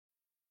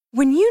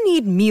When you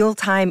need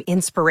mealtime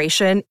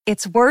inspiration,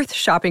 it's worth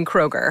shopping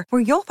Kroger,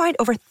 where you'll find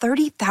over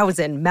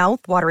 30,000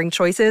 mouth-watering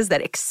choices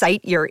that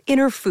excite your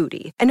inner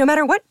foodie. And no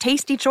matter what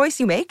tasty choice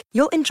you make,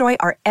 you'll enjoy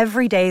our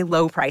everyday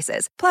low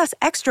prices, plus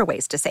extra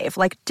ways to save,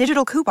 like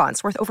digital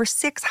coupons worth over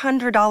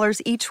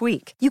 $600 each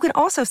week. You can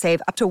also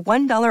save up to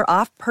 $1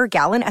 off per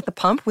gallon at the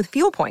pump with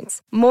fuel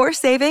points. More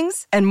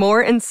savings and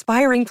more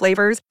inspiring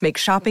flavors make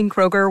shopping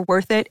Kroger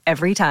worth it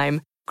every time.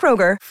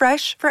 Kroger,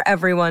 fresh for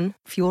everyone.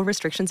 Fuel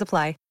restrictions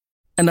apply.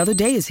 Another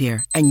day is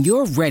here, and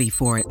you're ready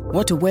for it.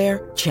 What to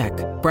wear? Check.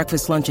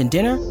 Breakfast, lunch, and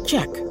dinner?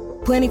 Check.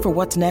 Planning for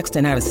what's next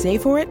and how to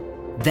save for it?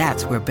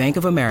 That's where Bank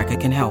of America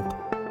can help.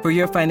 For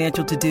your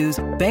financial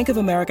to-dos, Bank of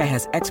America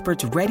has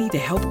experts ready to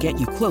help get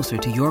you closer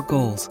to your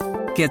goals.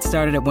 Get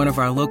started at one of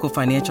our local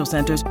financial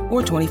centers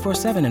or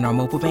 24/7 in our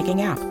mobile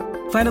banking app.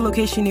 Find a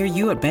location near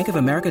you at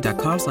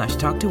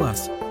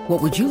bankofamerica.com/talktous.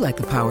 What would you like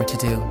the power to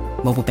do?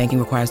 Mobile banking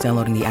requires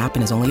downloading the app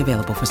and is only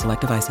available for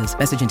select devices.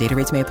 Message and data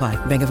rates may apply.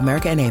 Bank of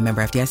America N.A.,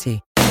 member FDIC.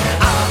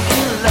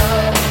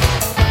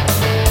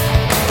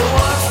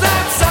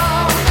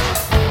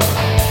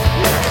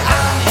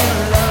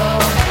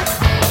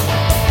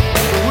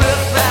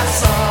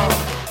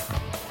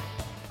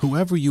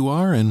 Whoever you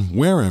are and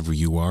wherever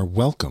you are,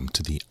 welcome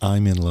to the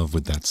I'm in Love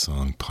with That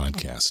Song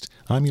podcast.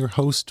 I'm your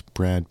host,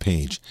 Brad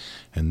Page,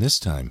 and this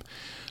time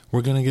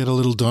we're going to get a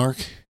little dark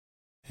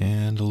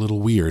and a little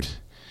weird.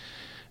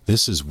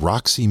 This is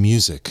Roxy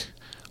Music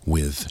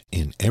with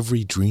In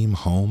Every Dream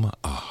Home,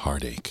 a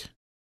Heartache.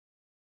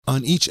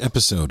 On each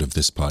episode of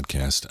this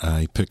podcast,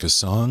 I pick a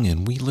song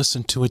and we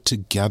listen to it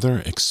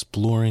together,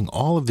 exploring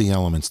all of the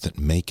elements that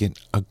make it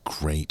a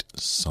great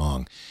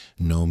song.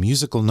 No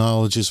musical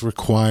knowledge is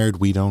required.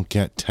 We don't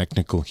get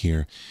technical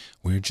here.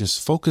 We're just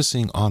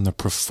focusing on the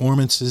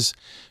performances,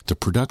 the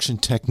production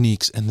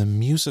techniques, and the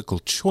musical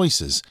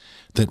choices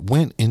that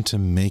went into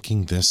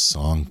making this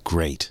song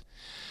great.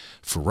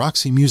 For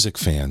Roxy Music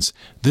fans,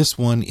 this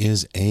one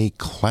is a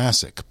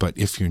classic, but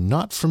if you're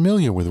not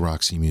familiar with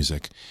Roxy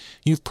Music,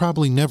 you've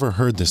probably never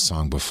heard this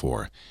song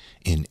before.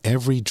 In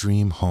Every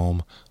Dream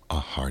Home, a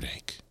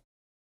Heartache.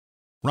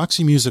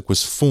 Roxy Music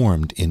was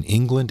formed in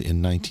England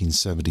in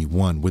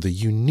 1971 with a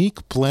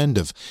unique blend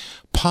of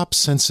pop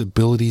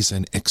sensibilities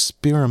and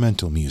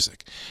experimental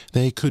music.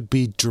 They could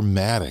be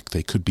dramatic,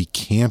 they could be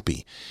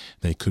campy,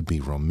 they could be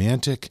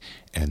romantic,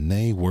 and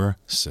they were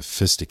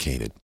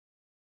sophisticated.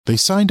 They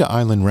signed to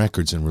Island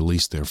Records and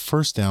released their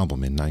first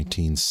album in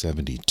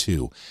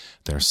 1972.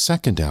 Their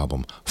second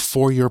album,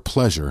 For Your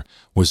Pleasure,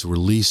 was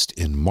released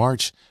in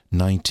March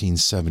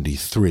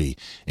 1973.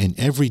 In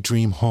Every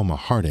Dream Home, a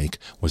Heartache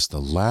was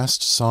the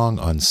last song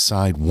on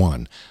side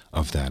one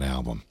of that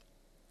album.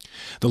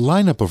 The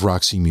lineup of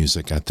Roxy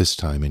Music at this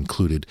time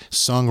included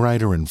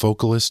songwriter and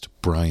vocalist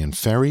Bryan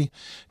Ferry,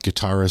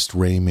 guitarist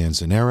Ray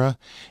Manzanera,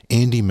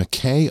 Andy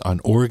Mackay on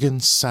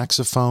organ,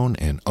 saxophone,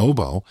 and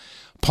oboe,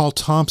 Paul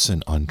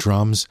Thompson on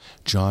drums,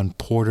 John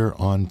Porter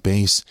on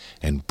bass,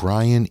 and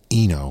Brian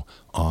Eno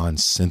on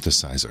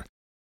synthesizer.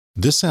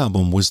 This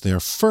album was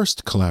their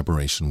first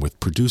collaboration with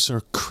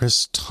producer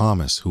Chris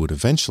Thomas, who would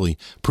eventually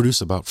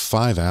produce about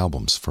 5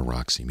 albums for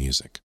Roxy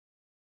Music.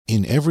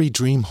 In Every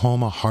Dream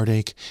Home, a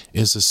Heartache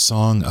is a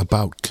song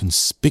about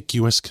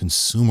conspicuous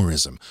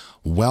consumerism,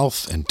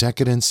 wealth and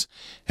decadence,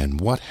 and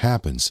what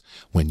happens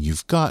when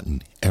you've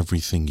gotten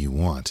everything you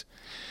want.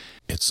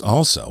 It's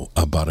also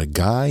about a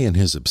guy and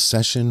his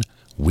obsession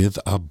with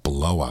a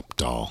blow-up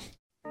doll.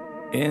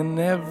 In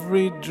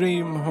every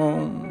dream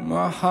home,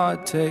 a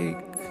heartache,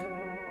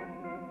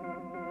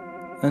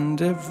 and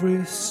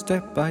every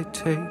step I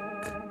take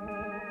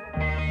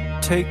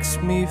takes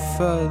me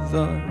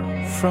further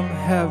from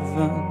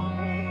heaven.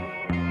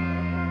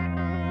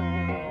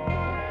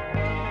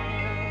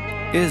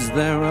 Is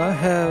there a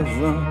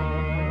heaven?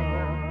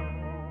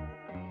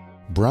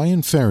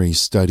 Bryan Ferry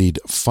studied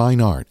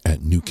fine art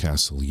at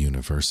Newcastle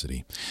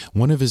University.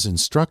 One of his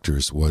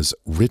instructors was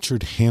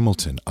Richard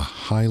Hamilton, a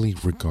highly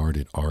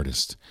regarded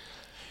artist.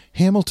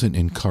 Hamilton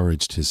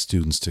encouraged his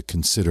students to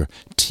consider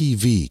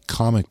TV,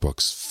 comic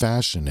books,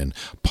 fashion, and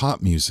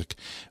pop music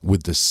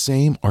with the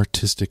same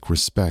artistic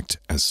respect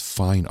as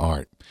fine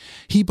art.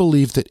 He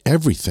believed that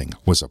everything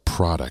was a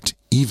product,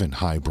 even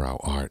highbrow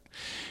art.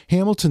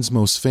 Hamilton's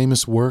most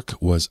famous work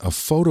was a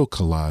photo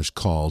collage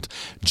called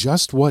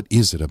Just What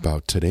Is It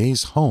About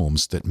Today's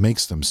Homes That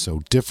Makes Them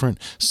So Different,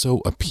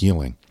 So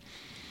Appealing?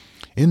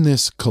 In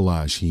this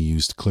collage, he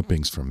used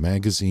clippings from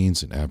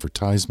magazines and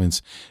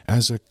advertisements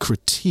as a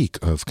critique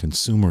of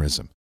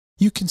consumerism.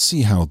 You can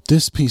see how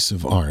this piece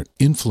of art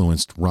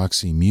influenced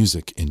Roxy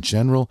Music in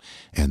general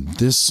and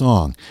this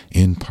song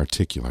in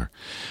particular.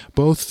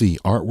 Both the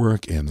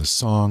artwork and the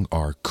song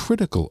are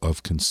critical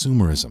of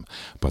consumerism,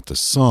 but the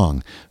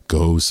song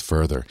goes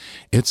further.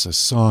 It's a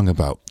song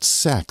about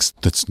sex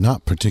that's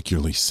not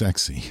particularly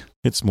sexy.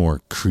 It's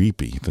more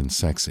creepy than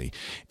sexy.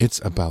 It's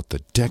about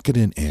the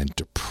decadent and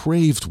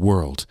depraved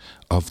world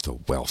of the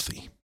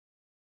wealthy.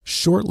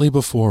 Shortly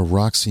before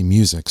Roxy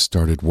Music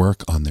started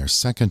work on their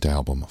second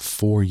album,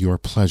 For Your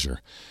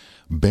Pleasure,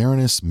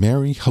 Baroness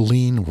Mary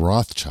Helene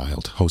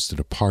Rothschild hosted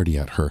a party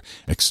at her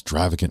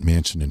extravagant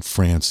mansion in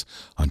France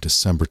on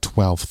December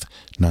 12th,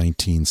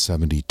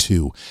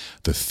 1972.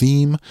 The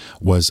theme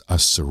was a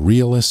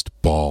surrealist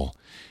ball.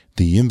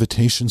 The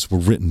invitations were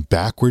written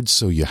backwards,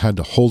 so you had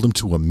to hold them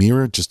to a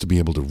mirror just to be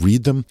able to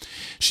read them.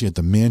 She had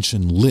the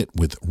mansion lit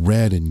with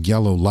red and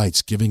yellow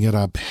lights, giving it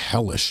a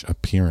hellish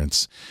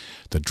appearance.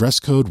 The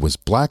dress code was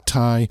black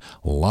tie,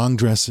 long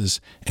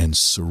dresses, and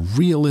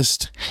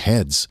surrealist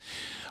heads.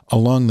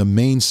 Along the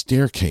main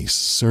staircase,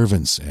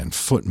 servants and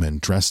footmen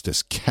dressed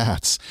as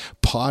cats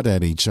pawed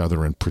at each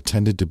other and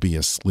pretended to be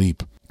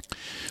asleep.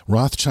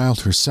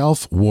 Rothschild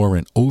herself wore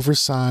an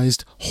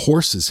oversized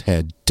horse's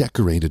head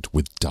decorated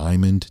with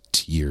diamond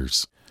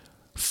tears.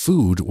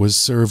 Food was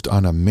served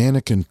on a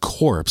mannequin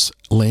corpse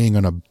laying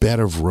on a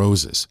bed of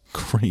roses.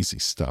 Crazy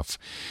stuff.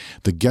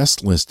 The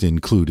guest list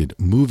included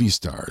movie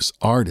stars,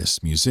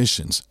 artists,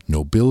 musicians,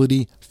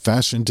 nobility,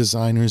 fashion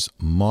designers,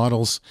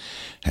 models,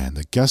 and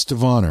the guest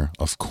of honor,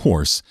 of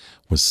course,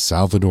 was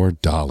Salvador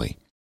Dali.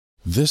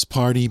 This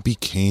party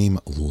became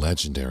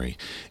legendary.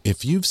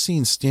 If you've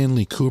seen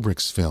Stanley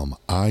Kubrick's film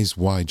Eyes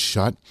Wide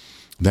Shut,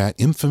 that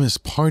infamous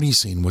party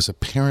scene was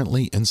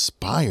apparently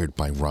inspired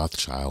by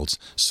Rothschild's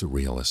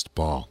surrealist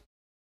ball.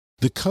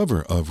 The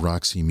cover of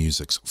Roxy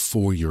Music's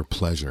For Your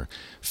Pleasure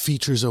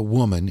features a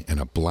woman in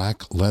a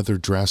black leather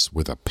dress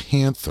with a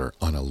panther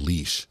on a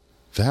leash.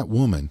 That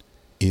woman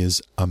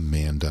is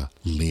Amanda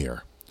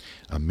Lear.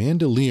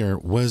 Amanda Lear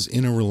was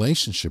in a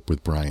relationship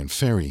with Bryan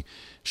Ferry.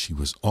 She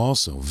was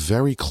also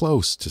very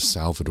close to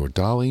Salvador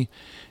Dali,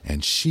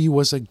 and she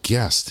was a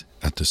guest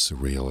at the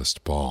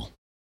Surrealist Ball.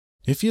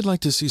 If you'd like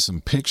to see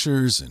some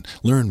pictures and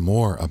learn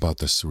more about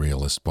the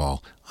Surrealist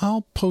Ball,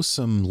 I'll post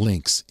some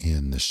links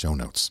in the show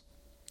notes.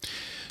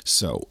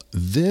 So,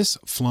 this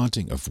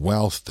flaunting of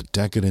wealth, the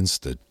decadence,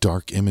 the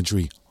dark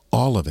imagery,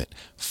 all of it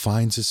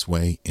finds its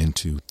way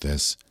into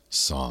this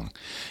song.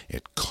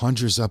 It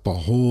conjures up a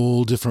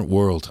whole different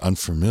world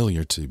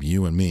unfamiliar to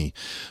you and me,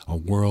 a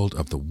world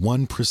of the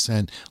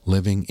 1%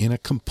 living in a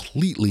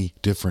completely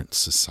different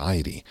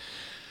society.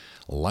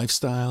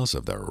 Lifestyles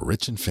of the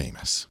rich and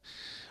famous.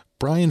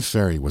 Bryan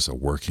Ferry was a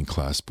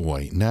working-class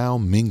boy, now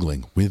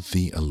mingling with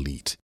the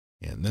elite.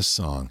 In this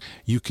song,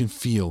 you can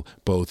feel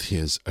both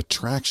his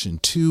attraction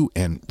to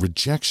and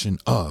rejection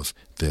of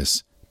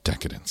this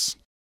decadence.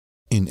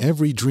 In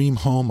Every Dream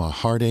Home, A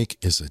Heartache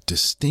is a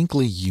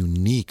distinctly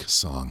unique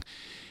song,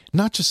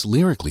 not just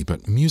lyrically,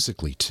 but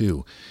musically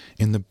too.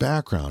 In the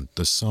background,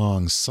 the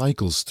song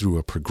cycles through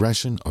a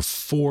progression of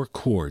 4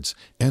 chords,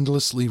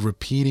 endlessly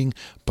repeating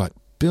but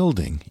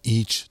building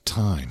each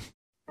time.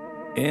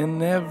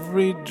 In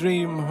every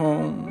dream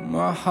home,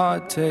 a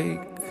heartache,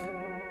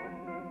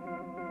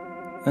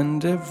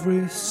 and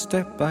every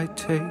step I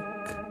take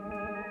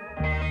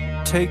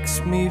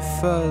takes me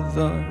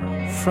further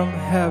from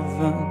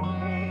heaven.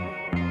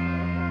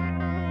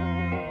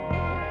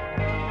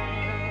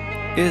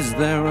 Is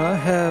there a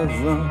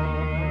heaven?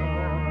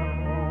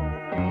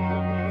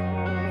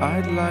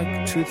 I'd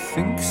like to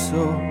think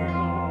so.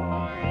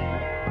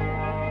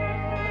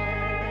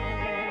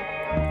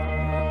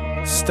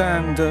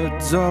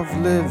 Standards of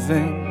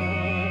living,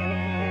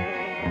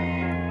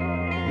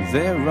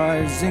 they're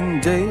rising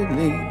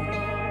daily,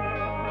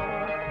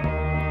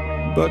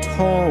 but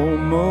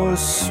home, oh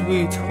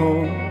sweet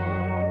home,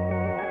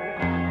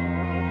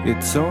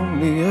 it's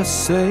only a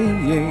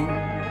saying.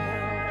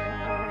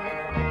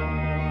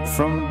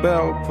 From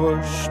bell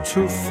push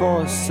to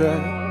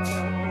faucet,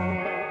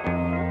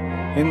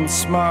 in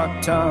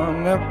smart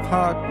town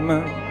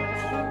apartment,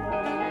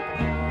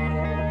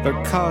 the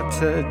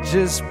cottage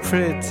is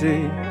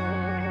pretty,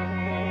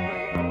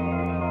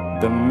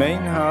 the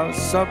main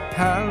house a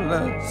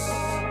palace,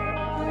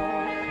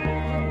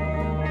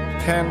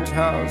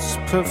 penthouse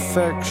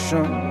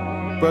perfection.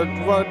 But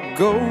what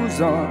goes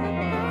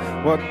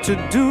on, what to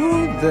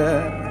do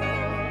there,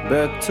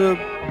 better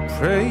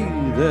pray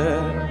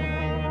there.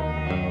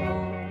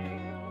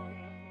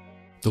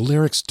 The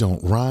lyrics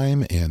don't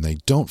rhyme and they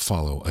don't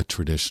follow a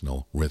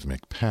traditional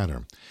rhythmic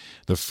pattern.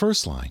 The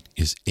first line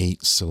is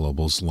 8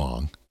 syllables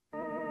long.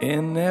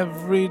 In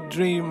every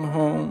dream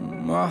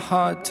home, a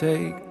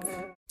heartache,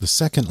 The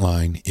second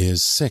line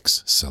is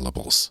 6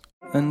 syllables.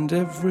 and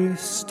every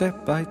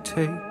step I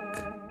take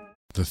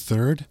The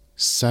third,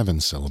 7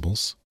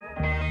 syllables.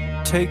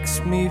 takes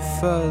me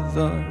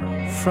further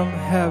from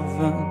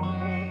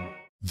heaven.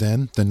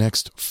 Then the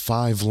next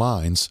 5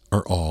 lines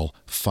are all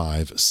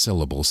 5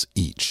 syllables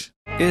each.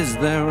 Is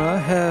there a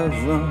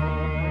heaven?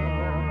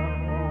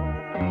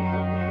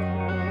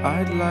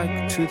 I'd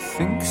like to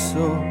think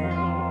so.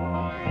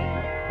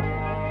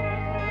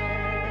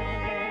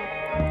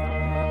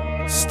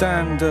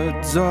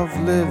 Standards of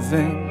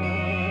living,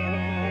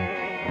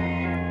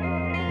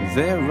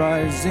 they're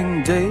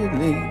rising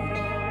daily,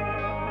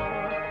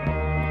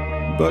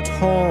 but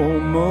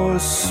home, oh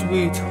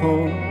sweet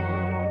home.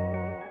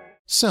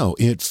 So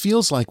it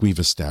feels like we've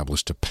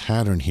established a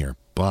pattern here,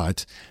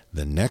 but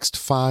the next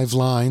 5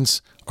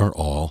 lines are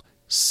all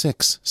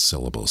 6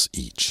 syllables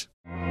each.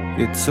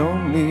 It's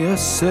only a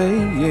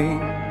saying,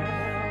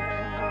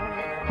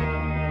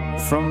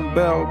 from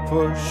bell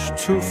push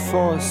to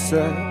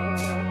faucet,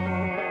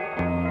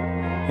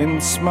 in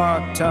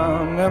smart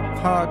town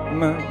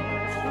apartment,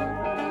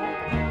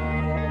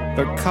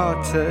 the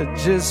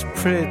cottage is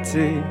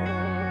pretty,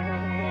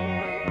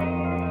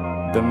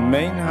 the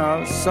main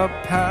house a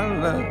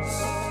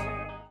palace.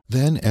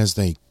 Then, as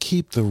they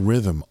keep the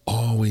rhythm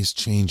always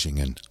changing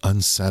and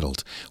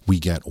unsettled, we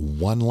get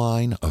one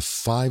line of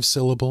 5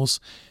 syllables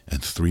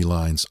and 3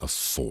 lines of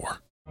 4.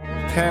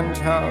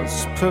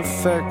 Penthouse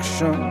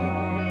perfection,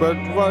 but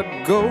what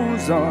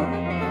goes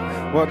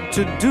on? What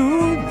to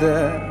do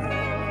there?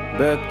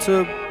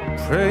 Better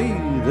pray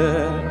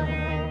there.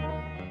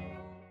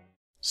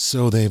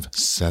 So they've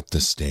set the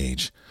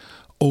stage.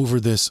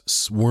 Over this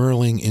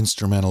swirling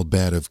instrumental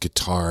bed of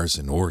guitars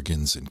and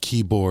organs and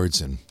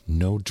keyboards and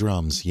no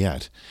drums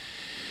yet.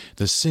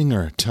 The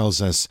singer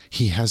tells us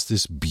he has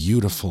this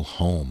beautiful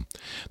home,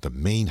 the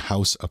main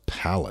house a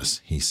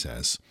palace, he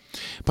says.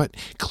 But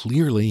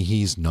clearly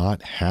he's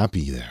not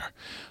happy there.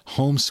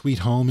 Home sweet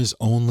home is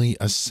only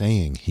a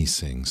saying, he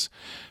sings.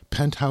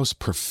 Penthouse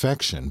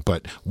perfection,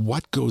 but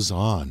what goes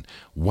on?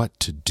 What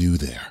to do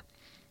there?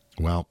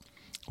 Well,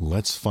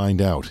 let's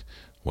find out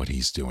what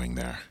he's doing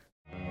there.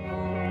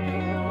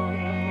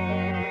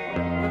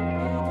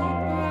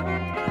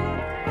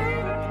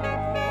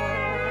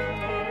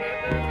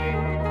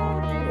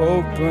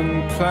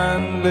 Open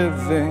plan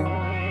living,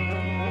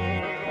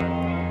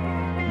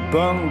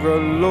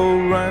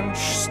 bungalow ranch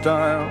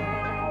style,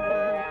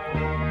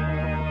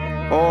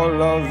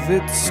 all of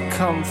its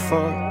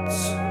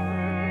comforts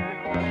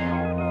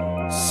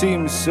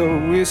seem so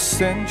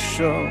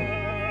essential.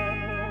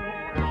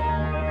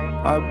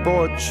 I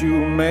bought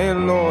you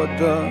mail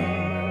order,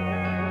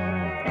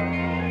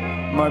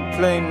 my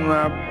plain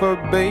wrapper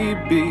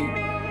baby.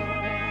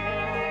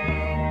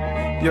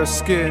 Your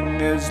skin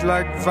is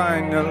like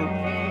vinyl,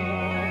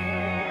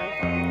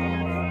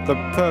 the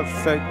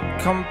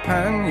perfect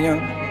companion.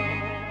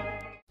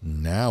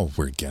 Now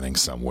we're getting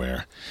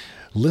somewhere.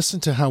 Listen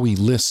to how he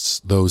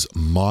lists those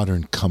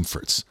modern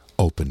comforts.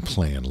 Open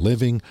plan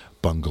living,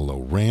 bungalow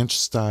ranch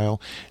style,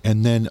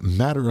 and then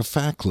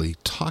matter-of-factly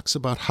talks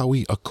about how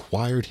he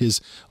acquired his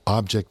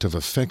object of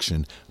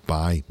affection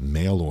by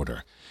mail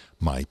order.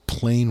 My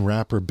plain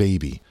wrapper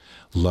baby.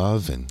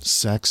 Love and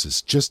sex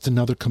is just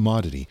another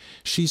commodity.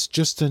 She's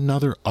just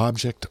another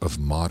object of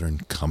modern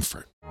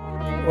comfort.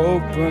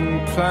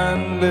 Open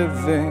plan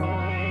living,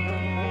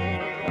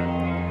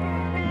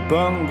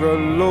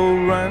 bungalow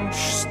ranch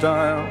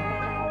style,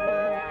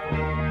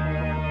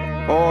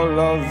 all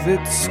of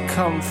its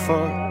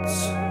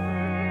comforts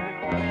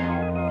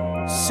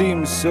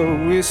seem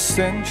so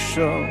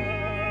essential.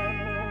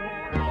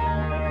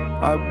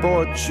 I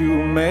bought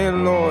you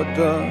mail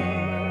order,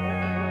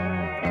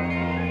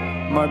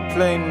 my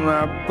plain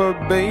wrapper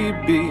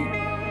baby.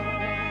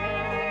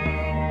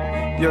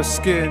 Your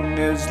skin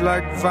is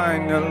like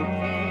vinyl,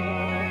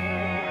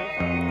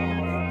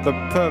 the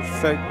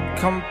perfect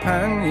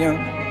companion.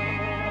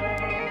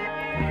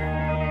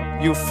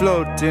 You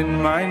float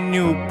in my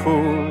new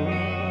pool,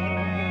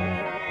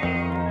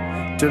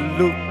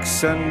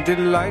 deluxe and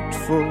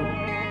delightful,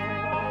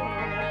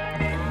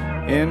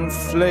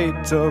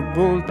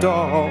 inflatable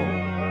doll.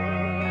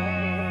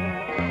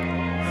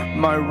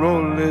 My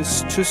role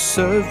is to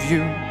serve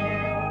you,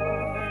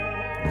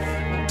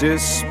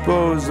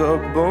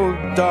 disposable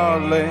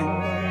darling.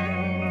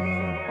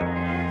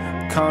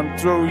 Can't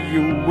throw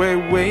you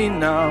away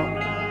now.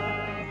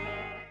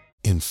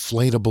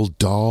 Inflatable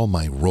doll,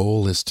 my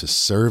role is to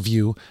serve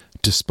you.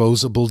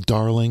 Disposable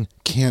darling,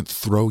 can't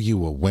throw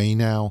you away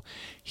now.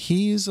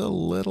 He's a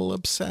little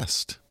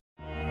obsessed.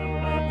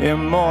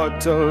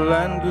 Immortal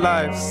and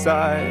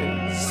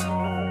life-size,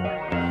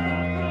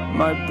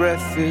 my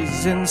breath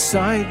is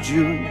inside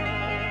you.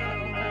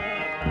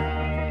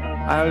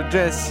 I'll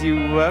dress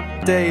you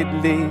up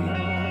daily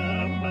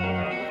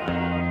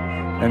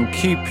and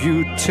keep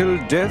you till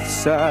death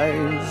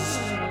size.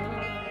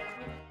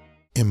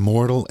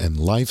 Immortal and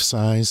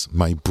life-size,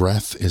 my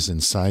breath is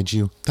inside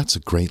you. That's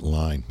a great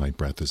line, my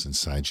breath is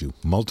inside you.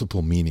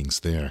 Multiple meanings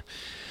there.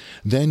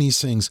 Then he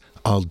sings,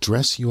 I'll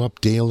dress you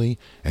up daily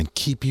and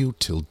keep you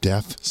till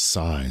death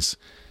size.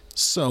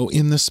 So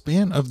in the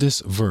span of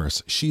this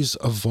verse, she's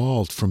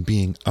evolved from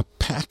being a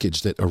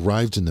package that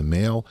arrived in the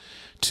mail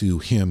to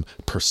him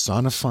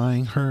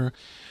personifying her,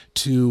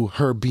 to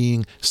her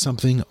being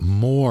something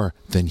more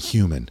than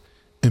human,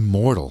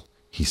 immortal,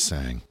 he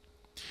sang.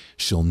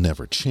 She'll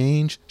never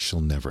change,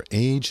 she'll never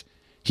age.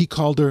 He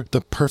called her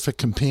the perfect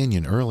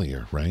companion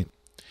earlier, right?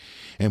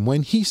 And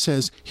when he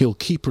says he'll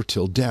keep her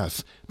till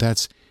death,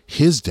 that's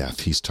his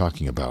death he's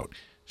talking about.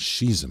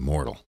 She's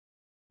immortal.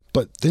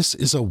 But this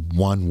is a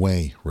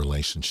one-way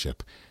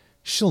relationship.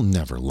 She'll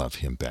never love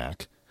him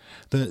back.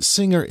 The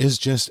singer is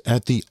just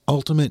at the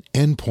ultimate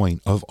endpoint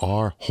of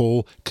our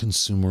whole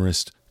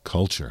consumerist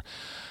culture.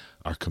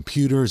 Our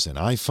computers and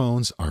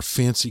iPhones, our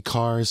fancy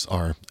cars,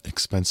 our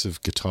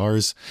expensive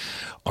guitars,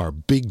 our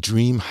big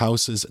dream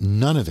houses,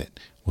 none of it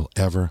will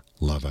ever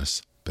love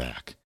us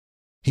back.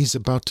 He's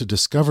about to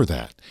discover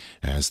that,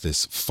 as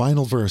this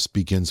final verse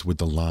begins with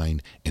the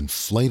line,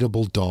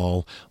 "Inflatable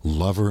doll,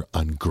 lover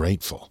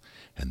ungrateful."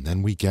 And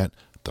then we get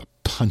the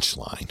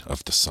punchline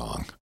of the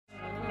song.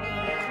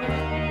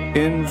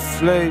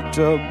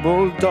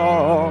 Inflatable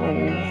doll,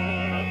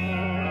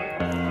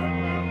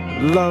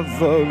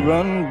 lover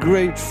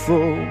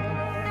ungrateful,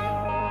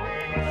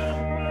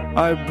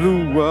 I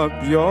blew up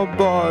your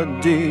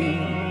body,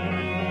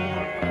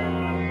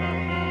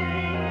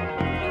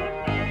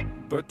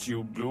 but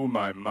you blew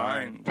my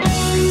mind.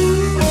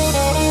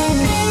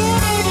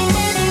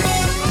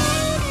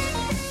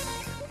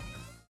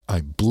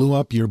 I blew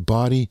up your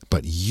body,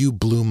 but you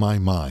blew my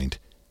mind.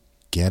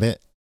 Get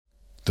it?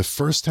 The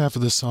first half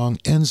of the song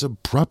ends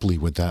abruptly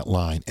with that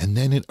line, and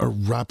then it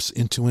erupts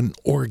into an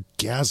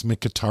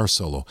orgasmic guitar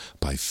solo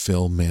by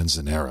Phil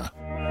Manzanera.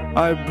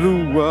 I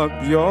blew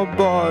up your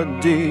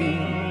body,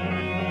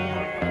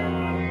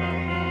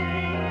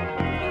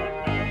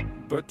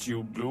 but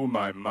you blew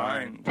my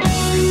mind.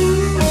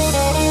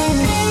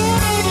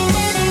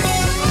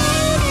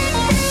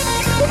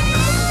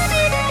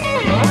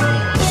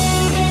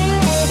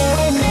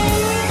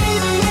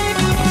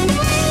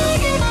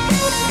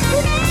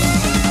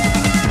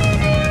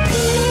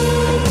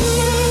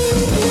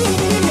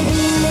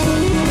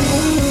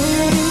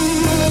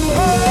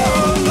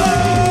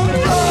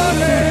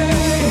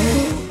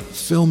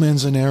 Phil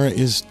Manzanera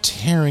is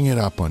tearing it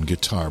up on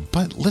guitar,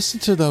 but listen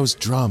to those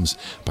drums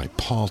by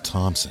Paul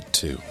Thompson,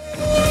 too.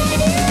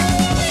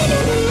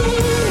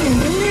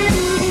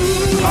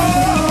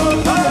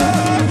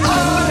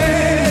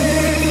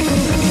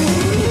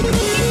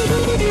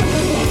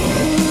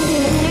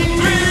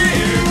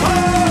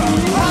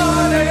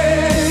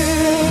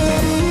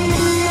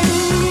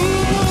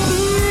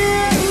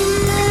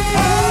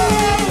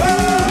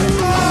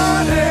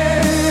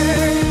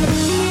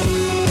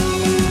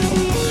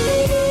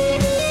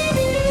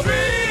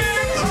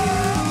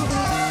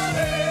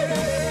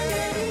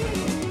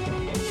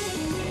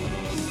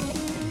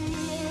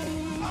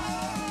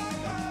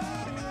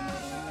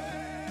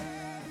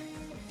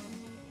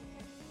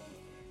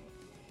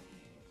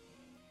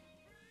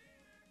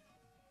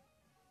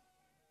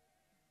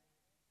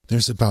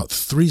 There's about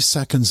 3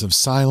 seconds of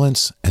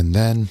silence, and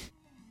then...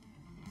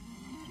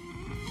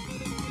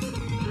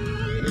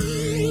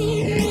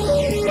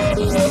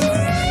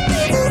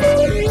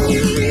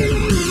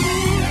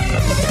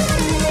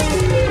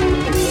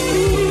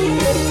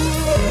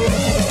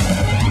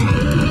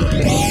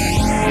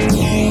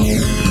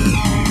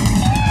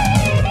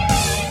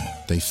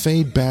 They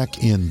fade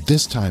back in,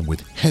 this time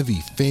with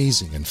heavy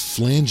phasing and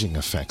flanging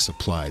effects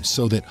applied,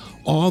 so that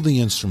all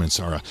the instruments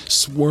are a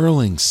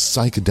swirling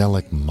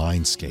psychedelic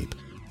mindscape.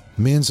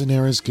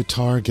 Manzanera's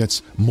guitar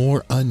gets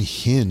more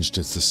unhinged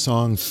as the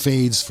song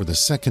fades for the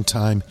second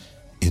time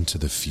into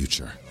the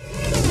future.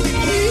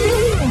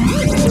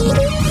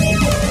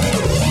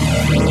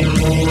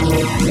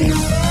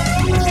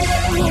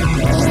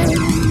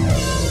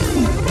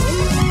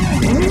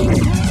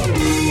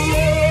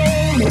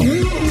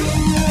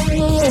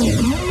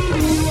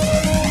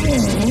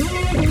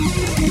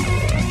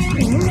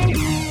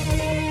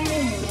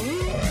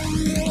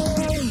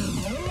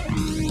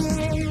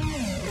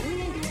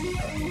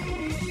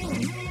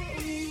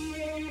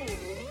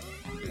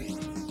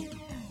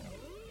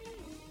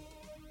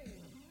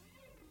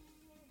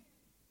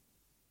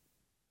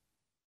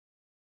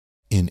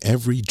 In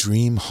Every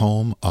Dream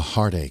Home, a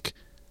Heartache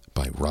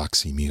by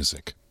Roxy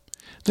Music.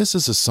 This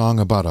is a song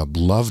about a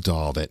love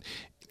doll that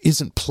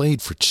isn't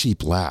played for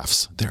cheap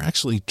laughs. They're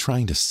actually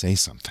trying to say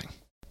something.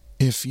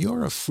 If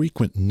you're a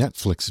frequent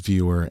Netflix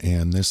viewer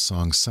and this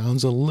song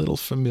sounds a little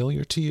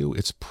familiar to you,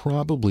 it's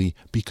probably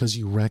because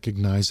you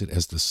recognize it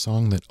as the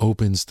song that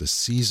opens the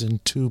Season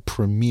 2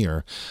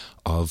 premiere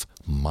of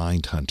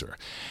Mindhunter.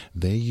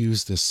 They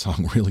use this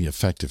song really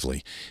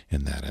effectively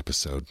in that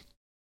episode.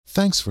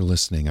 Thanks for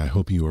listening. I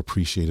hope you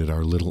appreciated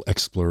our little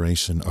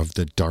exploration of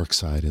the dark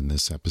side in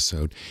this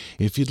episode.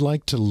 If you'd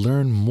like to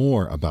learn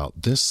more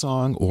about this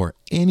song or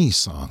any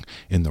song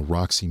in the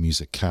Roxy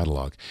Music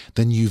catalog,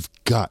 then you've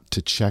got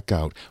to check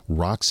out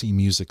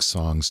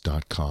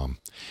roxymusicsongs.com.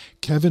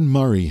 Kevin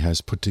Murray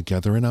has put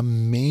together an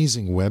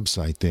amazing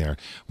website there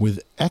with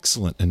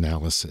excellent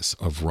analysis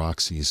of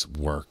Roxy's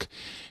work.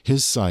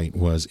 His site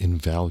was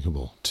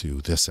invaluable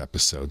to this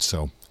episode,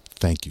 so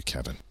thank you,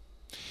 Kevin.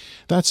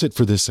 That's it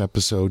for this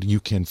episode. You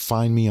can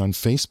find me on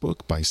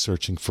Facebook by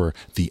searching for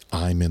the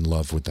I'm in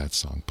Love with That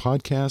Song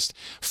podcast.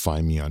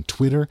 Find me on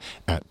Twitter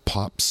at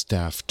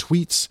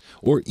PopStaffTweets,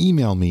 or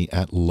email me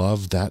at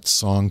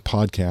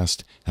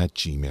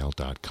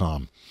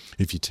lovethatsongpodcast@gmail.com.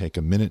 If you take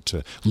a minute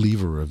to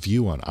leave a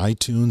review on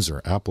iTunes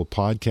or Apple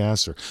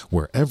Podcasts or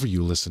wherever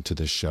you listen to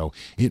this show,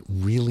 it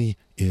really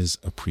is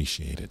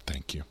appreciated.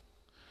 Thank you.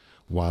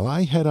 While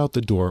I head out the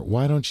door,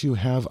 why don't you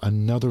have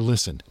another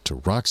listen to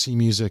Roxy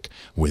Music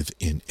with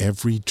In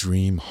Every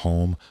Dream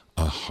Home,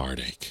 a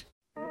Heartache.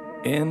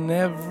 In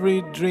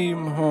every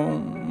dream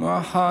home, a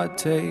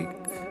heartache,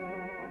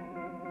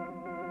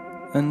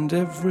 and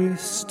every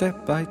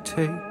step I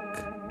take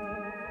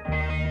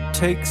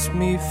takes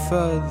me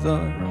further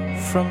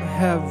from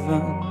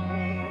heaven.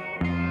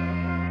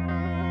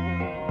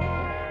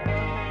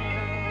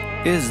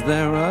 Is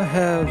there a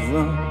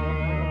heaven?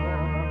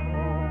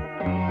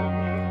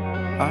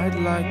 I'd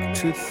like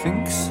to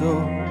think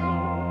so.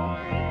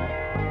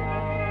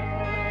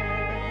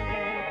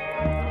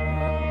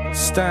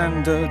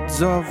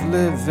 Standards of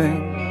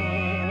living,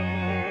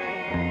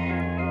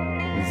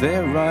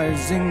 they're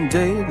rising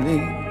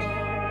daily.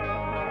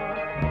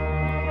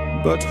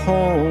 But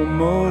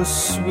home, oh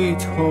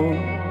sweet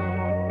home,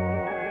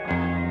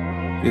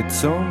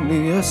 it's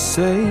only a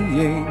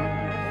saying.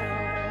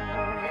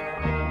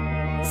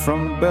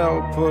 From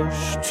bell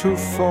push to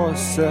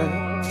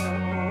faucet,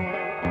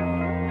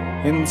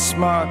 in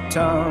smart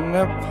town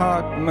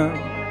apartment,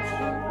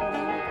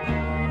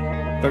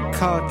 the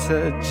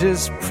cottage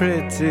is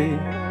pretty,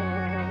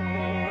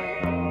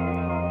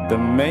 the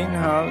main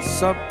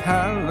house a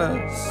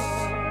palace,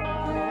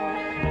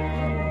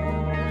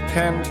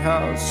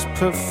 penthouse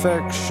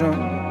perfection.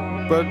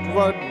 But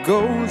what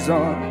goes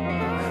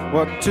on,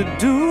 what to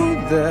do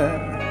there,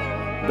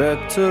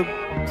 better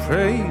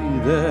pray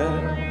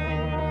there.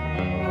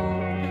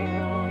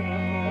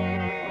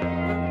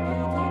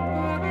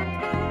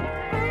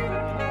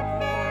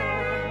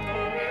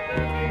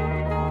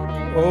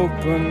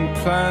 Open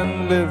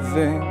plan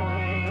living,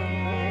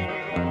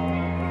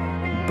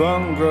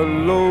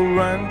 bungalow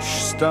ranch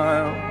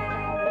style,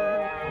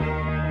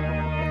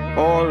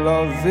 all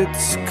of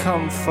its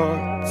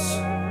comforts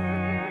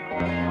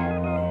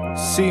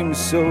seem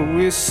so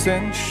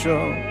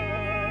essential.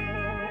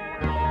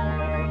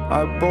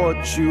 I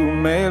bought you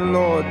mail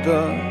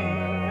order,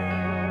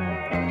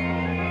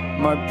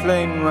 my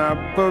plain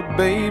wrapper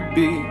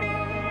baby.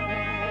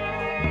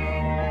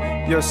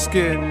 Your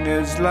skin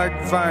is like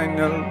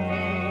vinyl,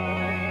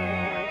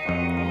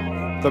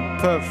 the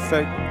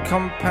perfect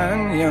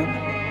companion.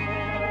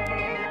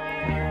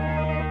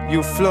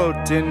 You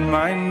float in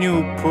my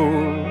new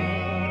pool,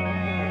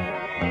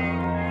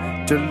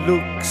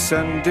 deluxe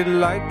and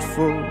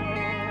delightful,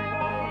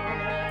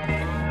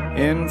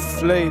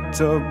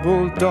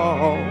 inflatable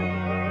doll.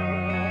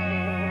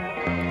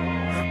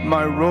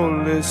 My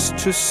role is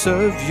to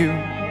serve you,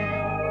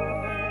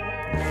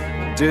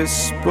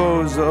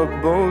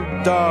 disposable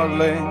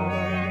darling.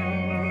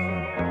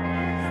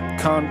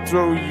 Can't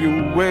throw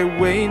you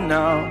away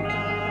now,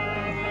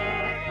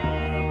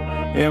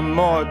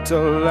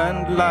 immortal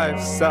and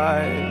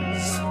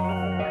life-size.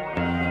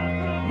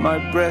 My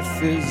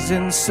breath is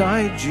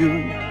inside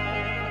you,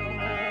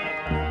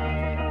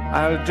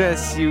 I'll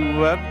dress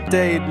you up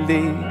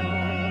daily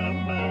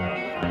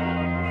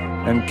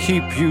and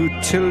keep you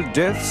till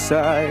death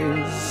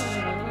size.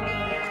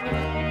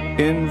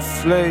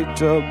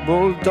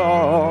 Inflatable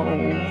doll,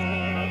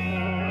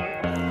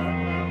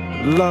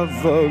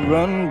 lover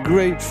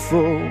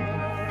ungrateful,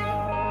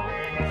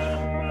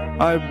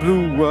 I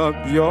blew up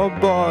your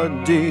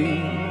body,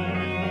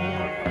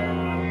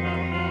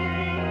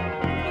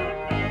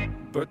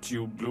 but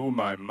you blew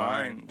my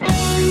mind.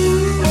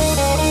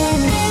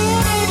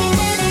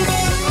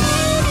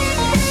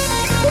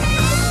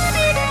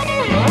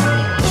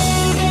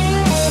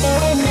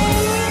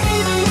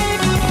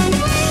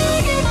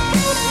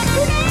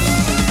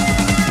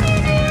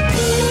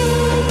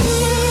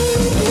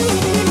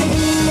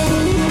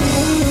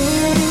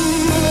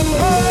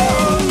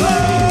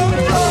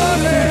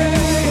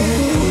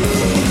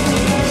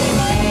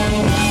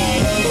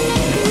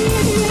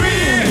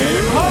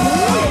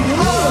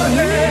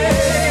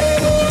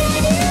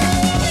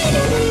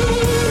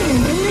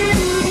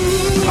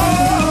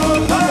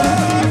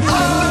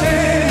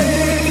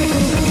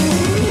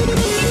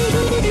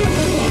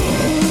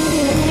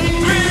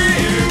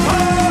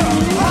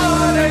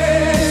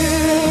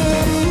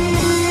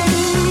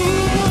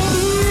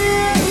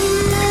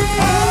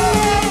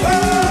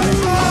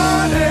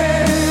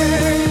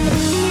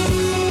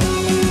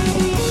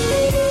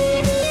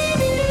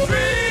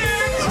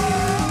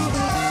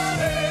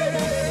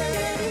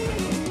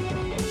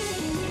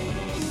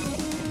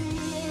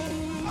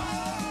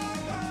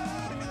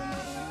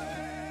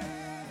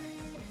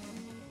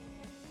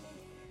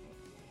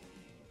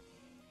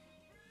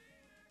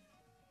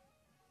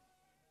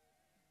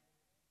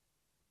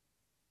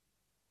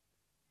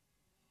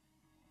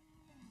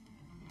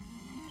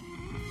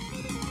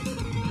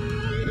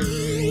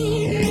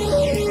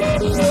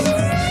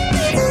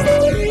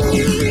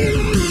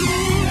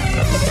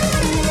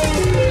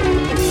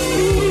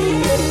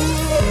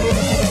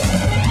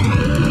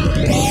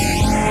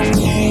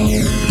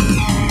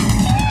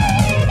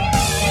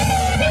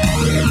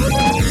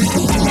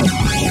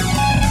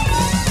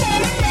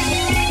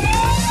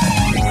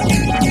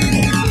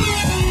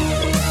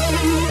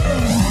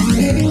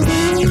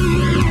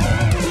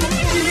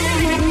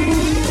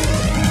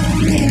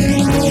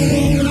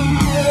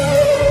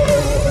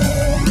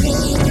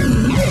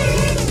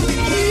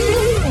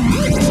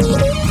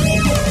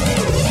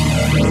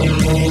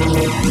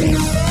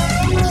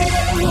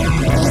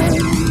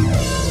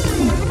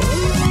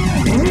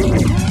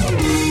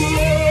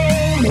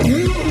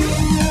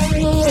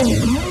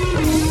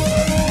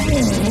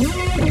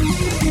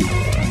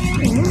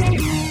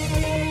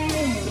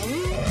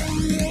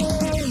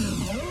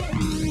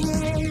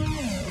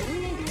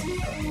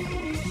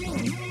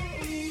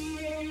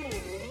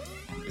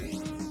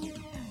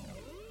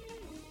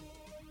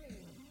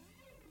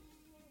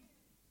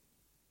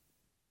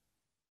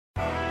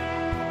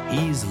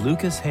 He's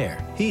Lucas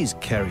Hare. He's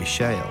Kerry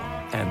Shale.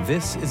 And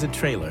this is a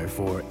trailer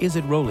for Is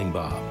It Rolling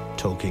Bob?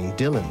 Talking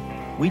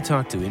Dylan. We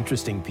talk to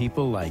interesting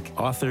people like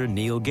author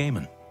Neil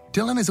Gaiman.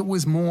 Dylan is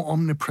always more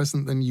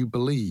omnipresent than you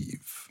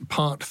believe.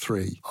 Part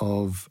 3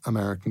 of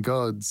American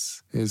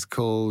Gods is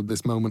called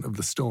This Moment of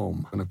the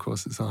Storm. And of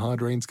course, it's a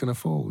hard rain's gonna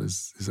fall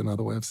is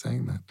another way of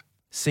saying that.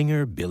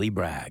 Singer Billy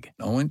Bragg.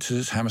 I went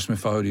to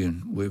Hammersmith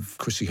Odeon with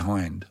Chrissie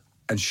Hynde,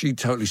 and she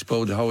totally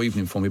spoiled the whole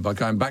evening for me by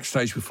going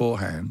backstage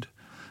beforehand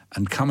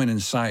and coming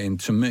and saying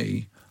to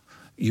me,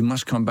 you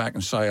must come back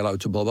and say hello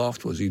to Bob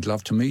afterwards. He'd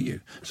love to meet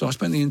you. So I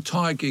spent the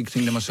entire gig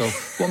thinking to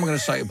myself, what am I going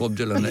to say to Bob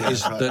Dylan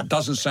that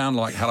doesn't sound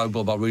like, hello,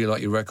 Bob, I really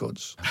like your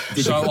records.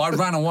 So I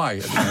ran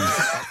away at the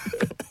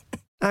end.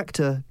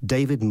 Actor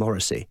David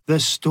Morrissey. Their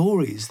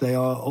stories, they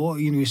are all,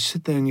 you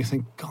sit there and you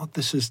think, God,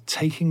 this is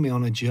taking me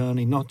on a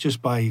journey, not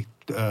just by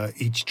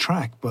each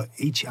track, but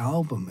each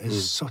album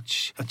is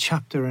such a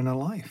chapter in a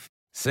life.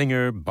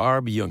 Singer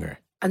Barb Younger.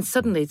 And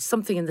suddenly it's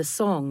something in the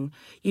song,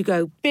 you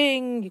go,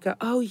 bing, you go,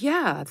 oh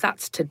yeah,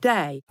 that's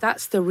today.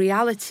 That's the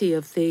reality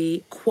of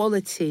the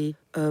quality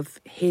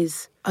of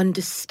his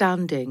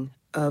understanding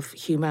of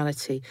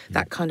humanity,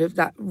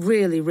 that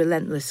really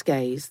relentless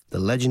gaze. The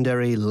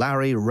legendary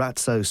Larry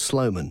Ratso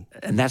Sloman.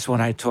 And that's when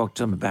I talked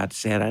to him about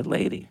Sad-Eyed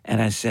Lady.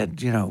 And I said,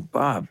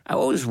 Bob, I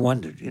always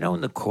wondered,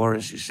 in the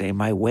chorus you say,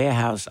 my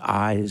warehouse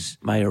eyes,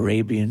 my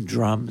Arabian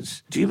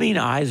drums. Do you mean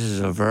eyes as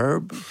a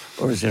verb?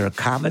 Or is there a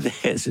comma there?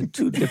 Is it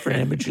two different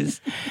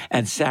images?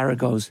 And Sarah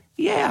goes,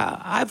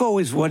 yeah, I've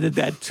always wondered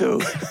that too.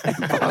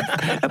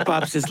 And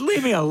Bob says,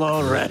 leave me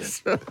alone,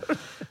 Res.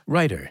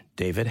 Writer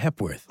David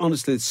Hepworth.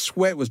 Honestly,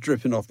 sweat was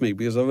dripping off me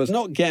because I was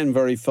not getting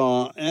very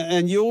far.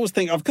 And you always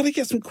think, I've got to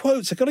get some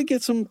quotes, I've got to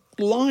get some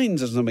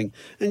lines or something.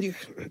 And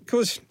of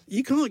course,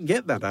 you can't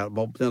get that out of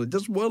Bob Dylan. It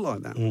doesn't work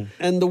like that.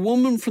 And the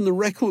woman from the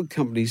record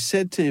company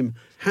said to him,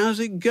 how's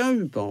it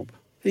going, Bob?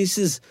 And he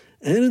says,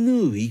 I don't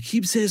know, he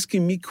keeps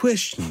asking me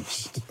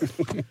questions.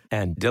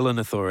 And Dylan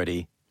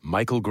authority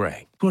Michael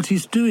Gray. What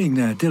he's doing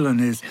there, Dylan,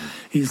 is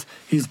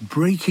he's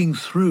breaking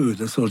through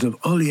the sort of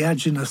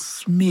oleaginous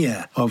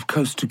smear of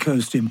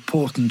coast-to-coast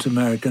important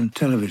American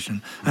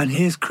television, and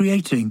he's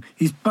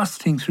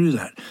busting through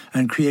that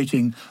and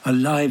creating a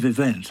live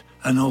event,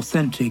 an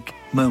authentic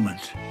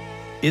moment.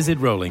 Is It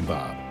Rolling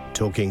Bob?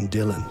 Talking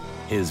Dylan.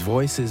 His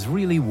voice is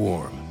really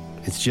warm.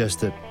 It's just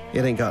that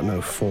it ain't got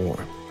no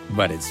form.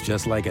 But it's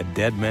just like a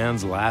dead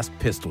man's last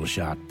pistol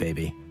shot,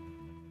 baby.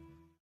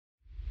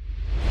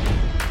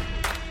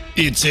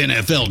 It's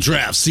NFL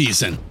draft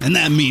season, and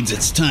that means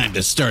it's time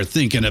to start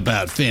thinking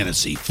about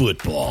fantasy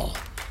football.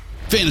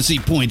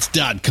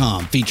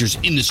 FantasyPoints.com features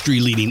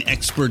industry-leading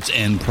experts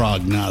and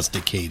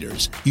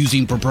prognosticators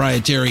using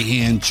proprietary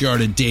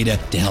hand-charted data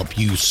to help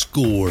you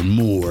score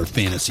more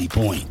fantasy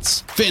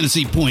points.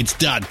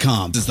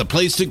 FantasyPoints.com is the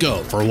place to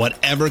go for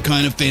whatever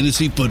kind of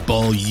fantasy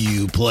football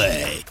you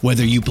play.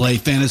 Whether you play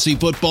fantasy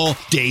football,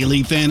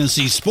 daily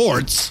fantasy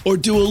sports, or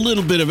do a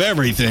little bit of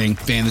everything,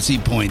 Fantasy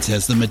Points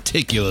has the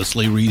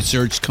meticulously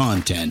researched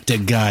content to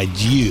guide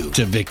you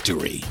to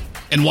victory.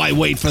 And why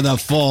wait for the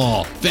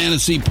fall?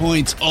 Fantasy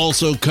Points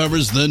also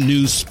covers the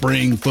new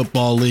spring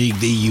football league,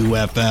 the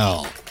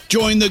UFL.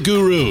 Join the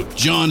guru,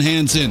 John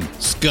Hansen,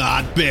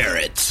 Scott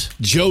Barrett,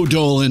 Joe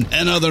Dolan,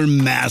 and other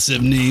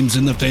massive names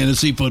in the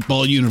fantasy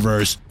football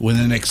universe with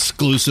an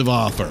exclusive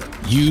offer.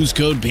 Use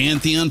code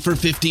Pantheon for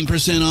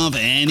 15% off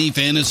any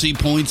Fantasy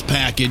Points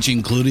package,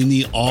 including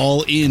the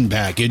all-in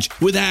package,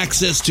 with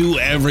access to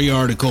every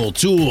article,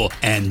 tool,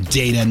 and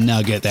data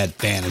nugget that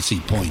Fantasy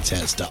Points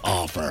has to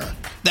offer.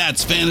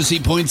 That's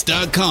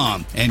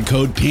FantasyPoints.com and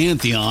code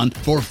Pantheon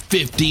for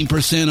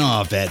 15%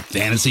 off at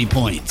Fantasy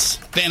Points.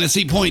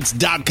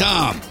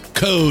 FantasyPoints.com,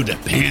 code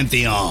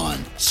Pantheon.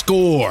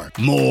 Score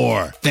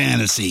more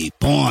fantasy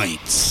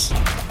points.